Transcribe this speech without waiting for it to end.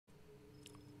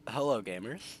Hello,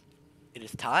 gamers. It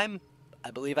is time.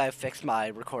 I believe I've fixed my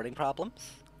recording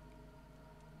problems.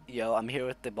 Yo, I'm here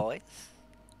with the boys.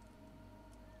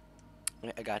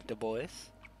 I got the boys.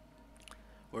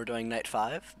 We're doing night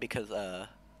 5 because I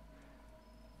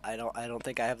don't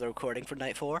think I have the recording for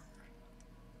night 4.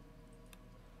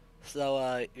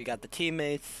 So we got the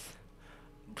teammates.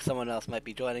 Someone else might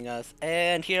be joining us,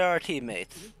 and here are our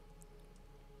teammates.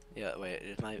 Yeah, wait,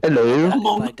 is my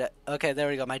Hello. okay, there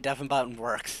we go. My deafen button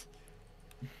works.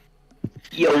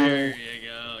 Yo. There you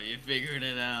go. You figured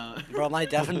it out. Bro, my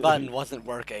deafen button wasn't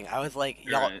working. I was like,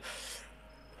 y'all. Right.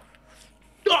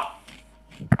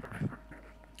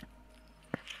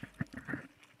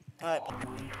 Alright.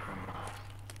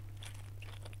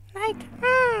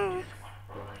 Night.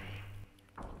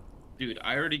 Dude,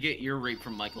 I already get ear rape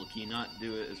from Michael. Can you not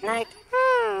do it as well? Night.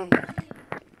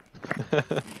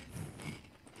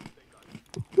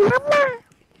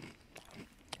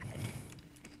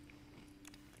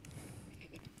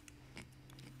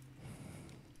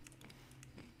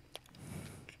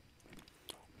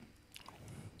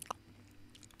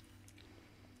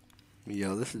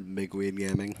 Yo, this is big weed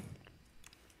gaming.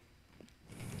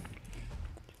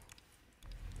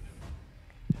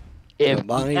 If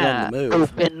Bonnie's not, on the move.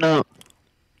 open up.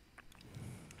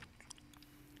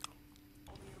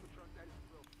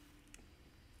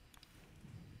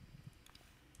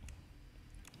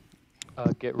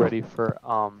 Get ready for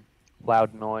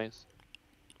loud noise.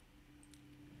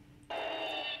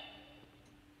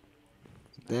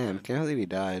 Damn, can't believe he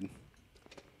died.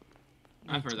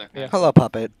 I've heard that. Yeah. Hello,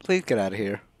 puppet. Please get out of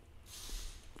here.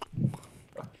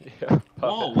 Yeah.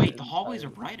 Whoa, wait, the hallways are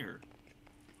brighter.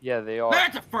 Yeah, they are.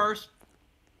 That's a first.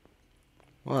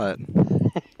 What?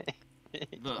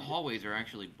 The hallways are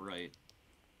actually bright.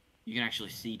 You can actually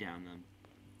see down them.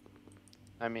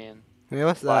 I mean, Hey,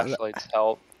 what's that? flashlights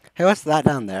help. Hey, what's that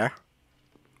down there?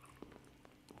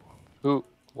 Who?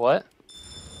 What?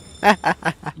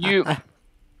 You.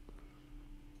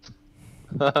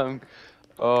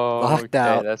 Oh, Locked okay,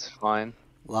 out. that's fine.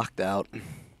 Locked out.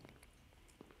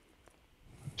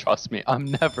 Trust me, I'm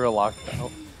never locked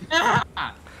out.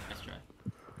 Let's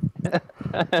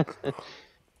try.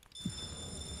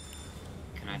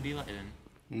 Can I be let in?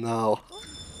 No.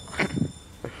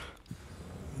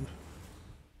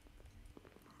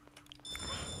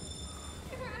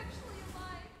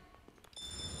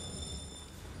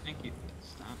 Thank you.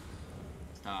 Stop.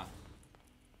 Stop.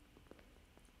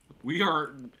 We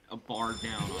are a bar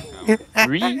down on power.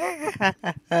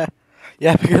 3?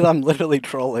 Yeah, because I'm literally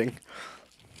trolling.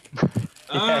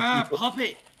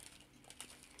 Puppet!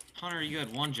 Hunter, you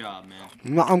had one job, man.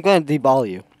 No, I'm gonna deball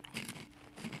you.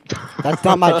 That's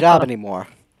not my job anymore.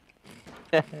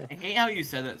 I hate how you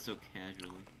said that so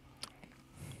casually.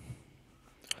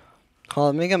 Hold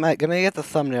on, let me get the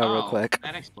thumbnail real quick.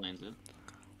 That explains it.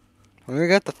 Let me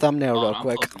get the thumbnail Hold real on, I'm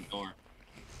quick. closing the door.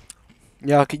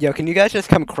 Yo, can you guys just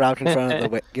come crouch in front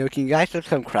of the Yo, can you guys just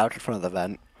come crouch in front of the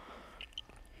vent?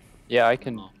 Yeah, I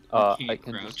can. Oh, you I can't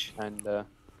can crouch. just kinda.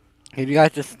 Can you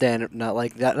guys just stand, not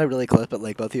like that, not really close, but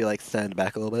like both of you like stand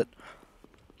back a little bit?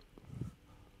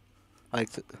 Like,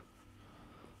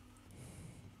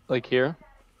 Like here?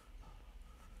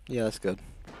 yeah, that's good.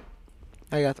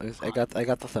 I got this. I got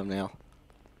the thumbnail.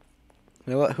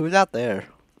 You know what? Who's out there?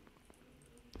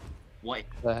 What?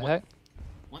 The heck?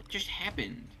 What just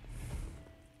happened?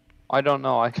 I don't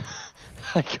know. I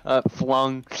I got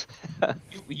flung.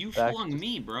 You Back flung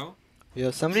me, bro. Yo,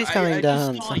 somebody's I coming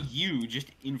down. just saw you just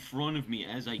in front of me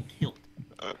as I killed.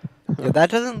 Yeah, that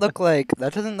doesn't look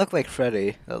like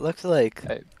Freddy. It looks like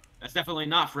That's definitely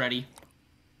not Freddy.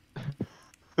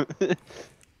 I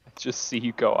just see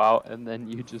you go out and then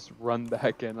you just run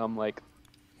back in. I'm like,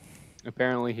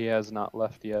 apparently he has not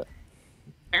left yet.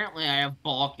 Apparently, I have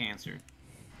ball cancer.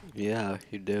 yeah,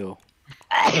 you do.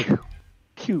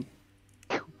 Cute.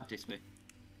 I taste me.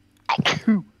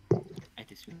 Cute. I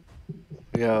taste me.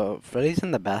 Yo, Freddy's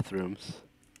in the bathrooms.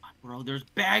 Bro, there's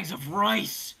bags of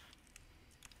rice.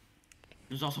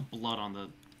 There's also blood on the.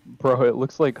 Bro, it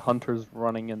looks like Hunter's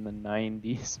running in the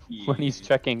 90s when he's Yeah.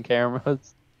 checking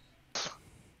cameras.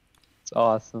 It's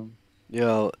awesome.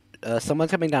 Yo,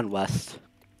 someone's coming down west.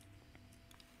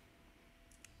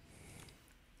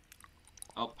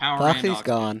 Oh, power. Foxy's and oxygen.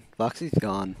 gone. Foxy's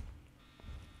gone.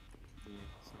 Yeah,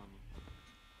 it's on me.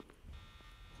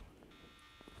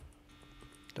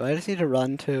 Do I just need to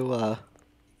run to, Hold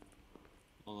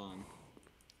on.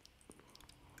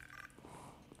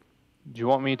 Do you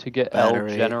want me to get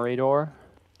Battery. L generator?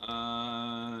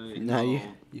 No,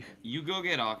 You go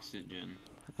get oxygen.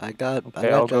 I got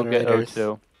Okay, I'll go get generators.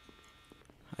 O2.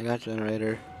 I got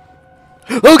generator.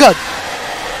 Oh god!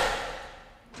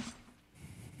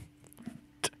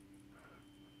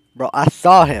 Bro, I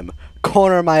saw him.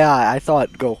 Corner of my eye. I saw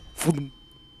it go. Boom.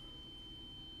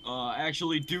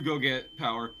 Actually, do go get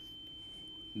power.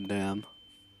 Damn.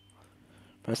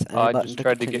 Press any I button just to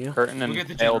tried to continue. get curtain Go and get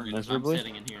the failed generators. I'm miserably.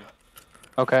 sitting in here.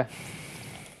 Okay.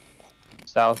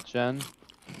 South gen.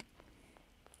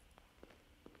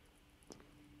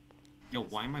 Yo,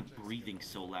 why am I breathing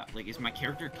so loud? Like, is my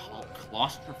character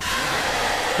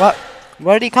claustrophobic? What?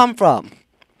 Where'd he come from?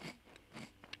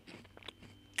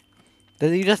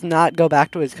 Did he just not go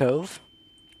back to his cove?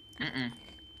 Mm-mm.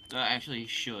 Actually, he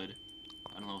should.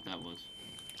 I don't know what that was.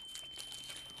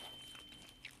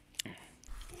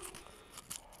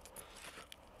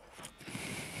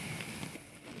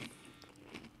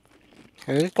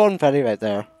 There's golden freddy right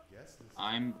there.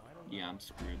 Yeah, I'm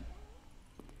screwed.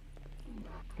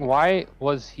 Why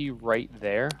was he right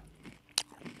there?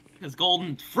 Because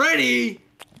Golden Freddy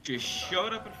just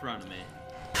showed up in front of me.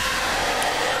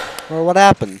 Well, what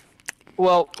happened?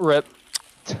 Well, rip.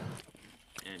 And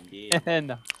yeah.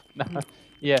 no, no.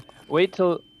 Yeah. Wait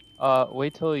till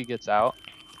he gets out.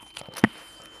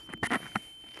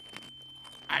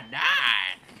 I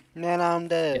died! Man, I'm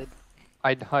dead.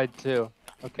 I died too.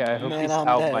 Okay, I hope Man, he's I'm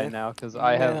out by dead. now because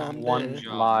I Man, have I'm one dead.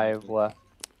 live left.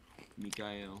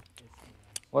 Mikael.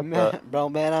 What Man, the? bro,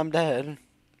 man, I'm dead.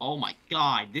 Oh my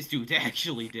god, this dude's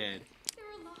actually dead.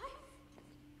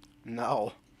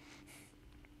 No.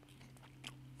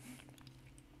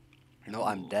 No,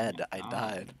 I'm Oh dead. my I God.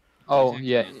 died. Oh He's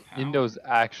yeah, actually has Indo's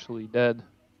actually dead.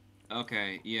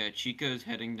 Okay, yeah, Chica's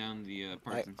heading down the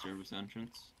parts and service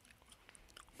entrance.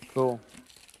 Cool.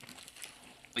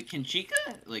 Wait, can Chica,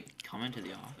 like, come into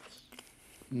the office?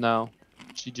 No,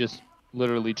 she just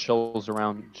literally chills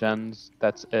around Jen's.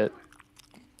 That's it.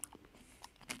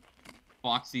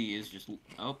 Foxy is just...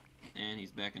 Oh, and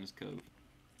he's back in his cove.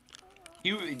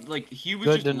 He was Good just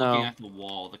to looking know. at the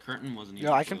wall. The curtain wasn't even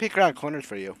Yo, I can closed. peek around corners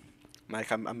for you.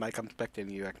 Mike, I'm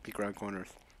spectating you. I can peek around corners.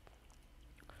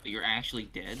 You're actually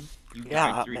dead? You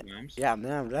Yeah, died 3 times? Yeah,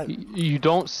 man, I'm dead. You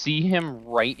don't see him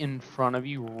right in front of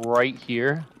you, right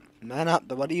here. Man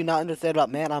up. What do you not understand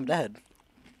about man? I'm dead.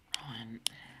 Run.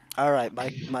 All right,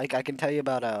 Mike, I can tell you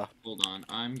about Hold on,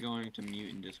 I'm going to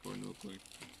mute in Discord real quick.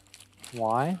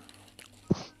 Why?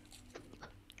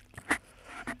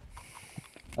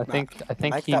 I think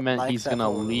Mike he that meant likes he's that gonna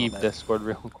hole a little leave bit. Discord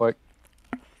real quick.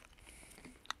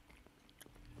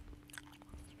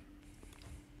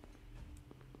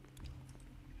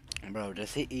 Bro,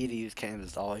 does he use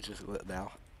canvas always just lit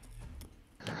now?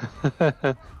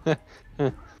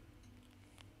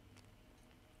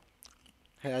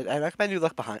 Hey, I recommend you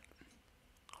look behind.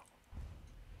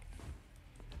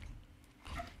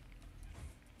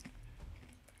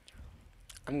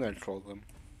 I'm gonna troll them.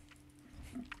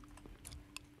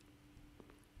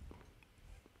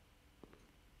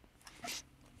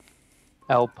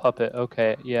 L puppet.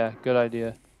 Okay, yeah, good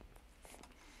idea.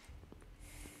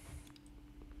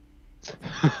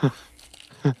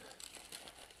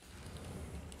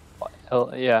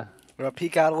 Hell, yeah. We're gonna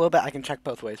peek out a little bit. I can check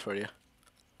both ways for you.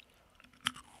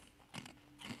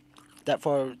 That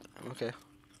for okay.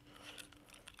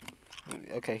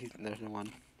 Okay, there's no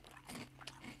one.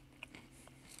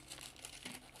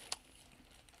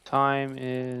 Time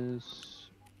is.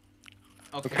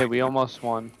 Okay. Okay, we almost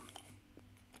won.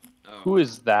 Oh. Who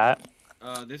is that?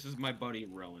 This is my buddy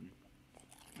Rowan.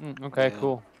 Okay, Yeah.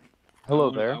 cool.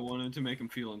 Hello I there. wanted to make him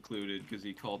feel included because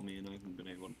he called me and I haven't been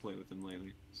able to play with him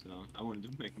lately. So I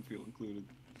wanted to make him feel included.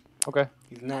 Okay.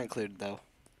 He's not included though.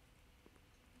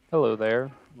 Hello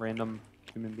there, random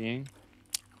human being.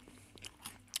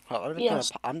 Oh,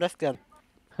 Yes. I'm just gonna.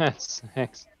 Thanks. I'm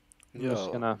just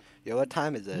Yo, gonna. yo, what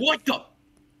time is it? What the?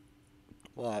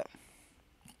 What?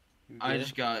 You I good?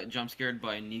 just got jump scared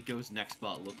by Nico's next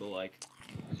spot lookalike.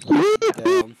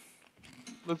 Damn.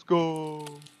 Let's go.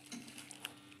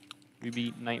 We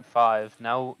beat night 5.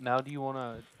 Now do you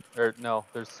wanna? Or no,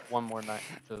 there's one more night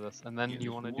after this, and then Yeah, you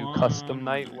there's wanna do one custom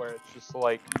night night. where it's just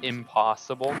like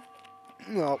impossible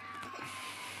No.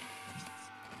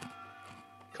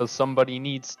 because somebody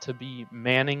needs to be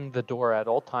manning the door at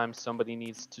all times. Somebody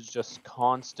needs to just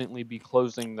constantly be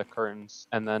closing the curtains,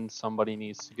 and then somebody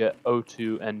needs to get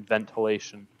O2 and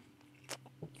ventilation,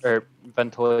 or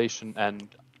ventilation and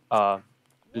the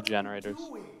generators.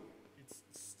 It's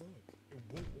stuck. It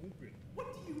won't open. What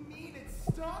do you mean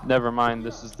it's stuck? Never mind.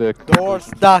 This is the Door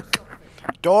conclusion.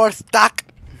 stuck. Door stuck.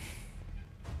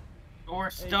 Or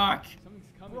stuck.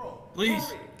 Bro, Please,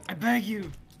 hurry. I beg you.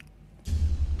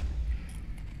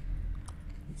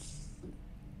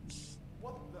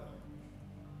 What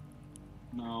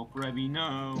the? No, Freddy,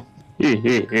 no.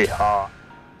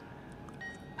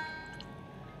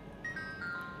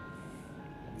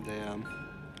 Damn.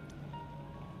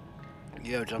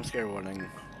 Yo, jump scare warning.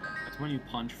 That's when you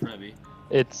punch Freddy.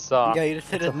 It's Yeah, you just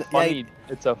hit it's a his. funny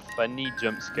it's a funny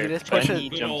jump scare. just push Funny it-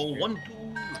 Good jump old scare. 1,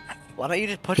 2. Why don't you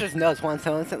just push his nose once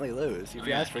and instantly lose? You Oh,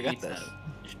 guys yeah, forget hates this.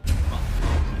 that. Just fuck.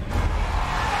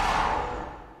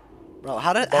 Bro,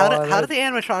 how did the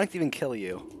animatronics even kill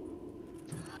you?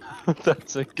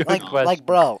 That's a good Like question.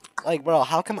 bro,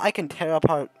 how come I can tear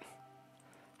apart?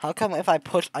 How come if I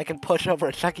can push over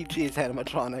a Chuck E. Cheese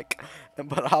animatronic,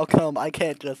 but how come I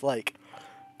can't just like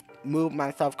move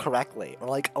myself correctly or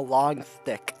like a long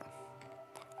stick?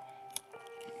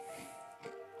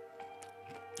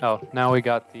 Oh, now we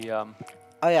got the Oh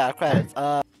yeah, credits.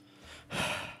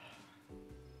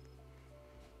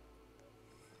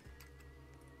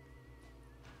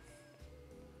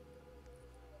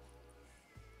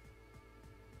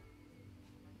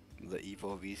 The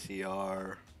evil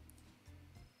VCR.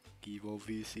 Evil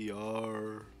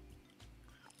VCR.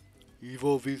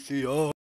 Evil VCR.